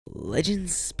Legend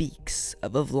speaks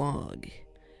of a vlog.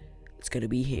 It's gonna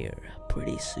be here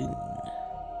pretty soon.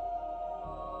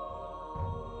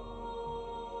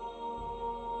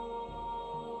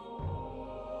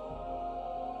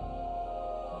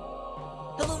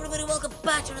 Hello everybody, welcome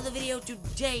back to another video.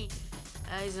 Today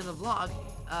is in a vlog,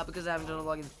 because I haven't done a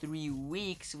vlog in 3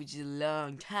 weeks, which is a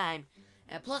long time.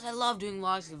 And plus I love doing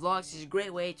vlogs. Vlogs is a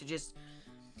great way to just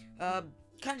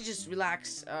kind of just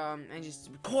relax and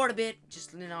just record a bit,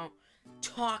 just, you know,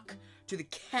 talk to the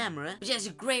camera, which is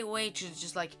a great way to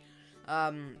just like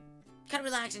kind of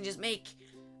relax and just make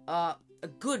a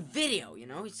good video, you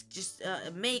know. It's just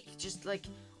make just like,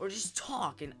 or just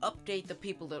talk and update the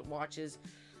people that watches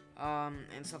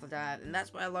and stuff like that. And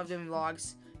that's why I love doing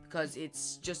vlogs, because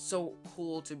it's just so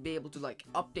cool to be able to like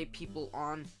update people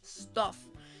on stuff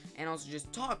and also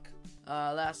just talk.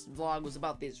 Last vlog was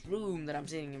about this room that I'm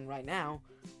sitting in right now,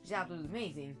 which is absolutely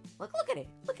amazing. Like, look at it,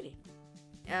 look at it.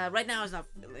 Right now it's not,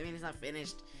 I mean, it's not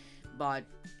finished, but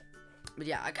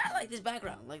yeah, I kind of like this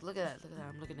background. Like, look at that,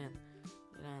 I'm looking at,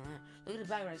 look at the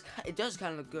background. It does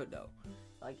kind of look good though.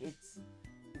 Like, it's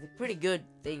a pretty good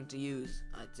thing to use.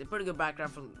 It's a pretty good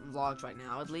background for vlogs right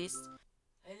now, at least.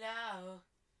 Hello,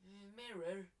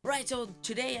 mirror. Right, so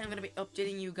today I'm gonna be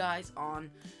updating you guys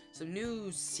on some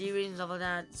new series and stuff like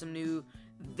that, some new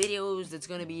videos that's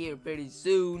gonna be here pretty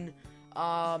soon.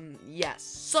 Yes,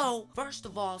 so first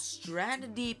of all,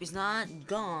 Stranded Deep is not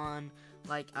gone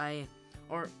like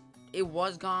it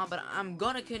was gone, but I'm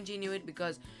gonna continue it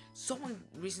because someone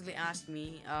recently asked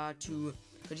me to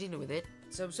continue with it.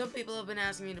 So some people have been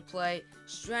asking me to play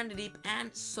Stranded Deep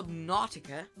and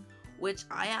Subnautica, which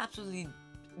I absolutely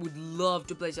would love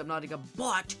to play Subnautica,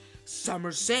 but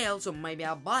summer sale, so maybe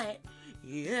I'll buy it.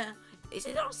 Yeah, is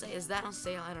that on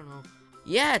sale? I don't know.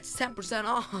 Yeah, it's 10%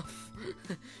 off.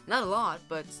 Not a lot,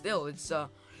 but still, it's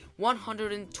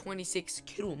 126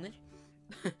 kroner,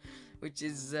 which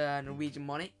is Norwegian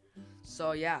money.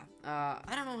 So yeah,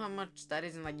 I don't know how much that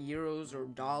is in like euros or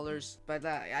dollars, but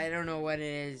I don't know what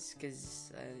it is,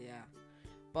 cause yeah.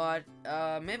 But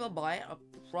maybe I'll buy it.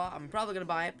 I'm probably gonna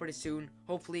buy it pretty soon,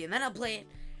 hopefully, and then I'll play it.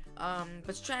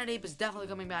 But Stranded Deep is definitely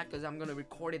coming back because I'm gonna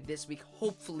record it this week,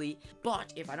 hopefully.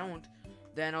 But if I don't,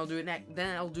 then I'll do it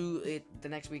the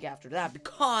next week after that,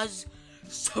 because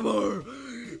summer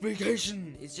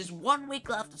vacation. It's just 1 week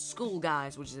left of school,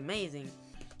 guys, which is amazing.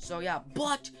 So yeah,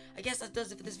 but I guess that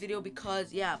does it for this video,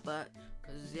 because yeah,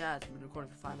 it's been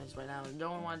recording for 5 minutes right now. I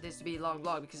don't want this to be a long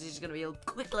vlog because it's just gonna be a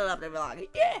quick little update vlog.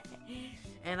 Yeah.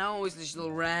 And I always just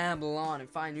ramble on and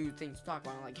find new things to talk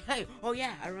about. I'm like, hey, oh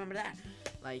yeah, I remember that.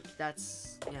 Like,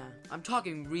 that's, yeah. I'm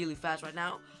talking really fast right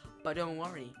now, but don't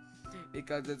worry,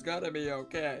 because it's gonna be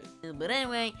okay. But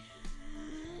anyway,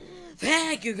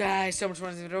 thank you guys so much for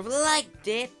watching the video. If you liked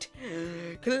it,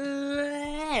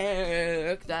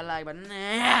 click that like button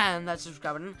and that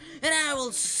subscribe button, and I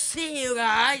will see you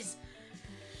guys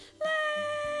later.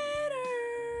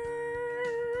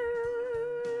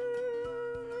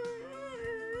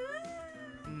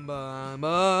 Bye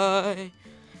bye.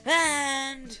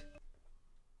 And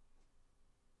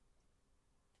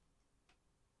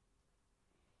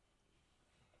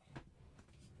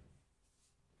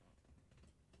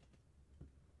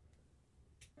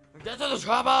get to the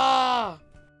chopper!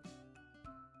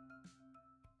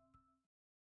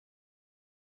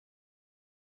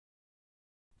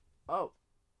 Oh,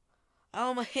 I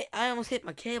almost hit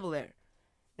my cable there.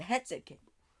 The headset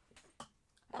cable. I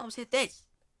almost hit this.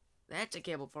 The headset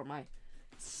cable for my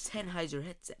Sennheiser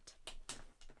headset.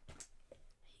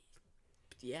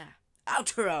 Yeah.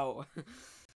 Outro!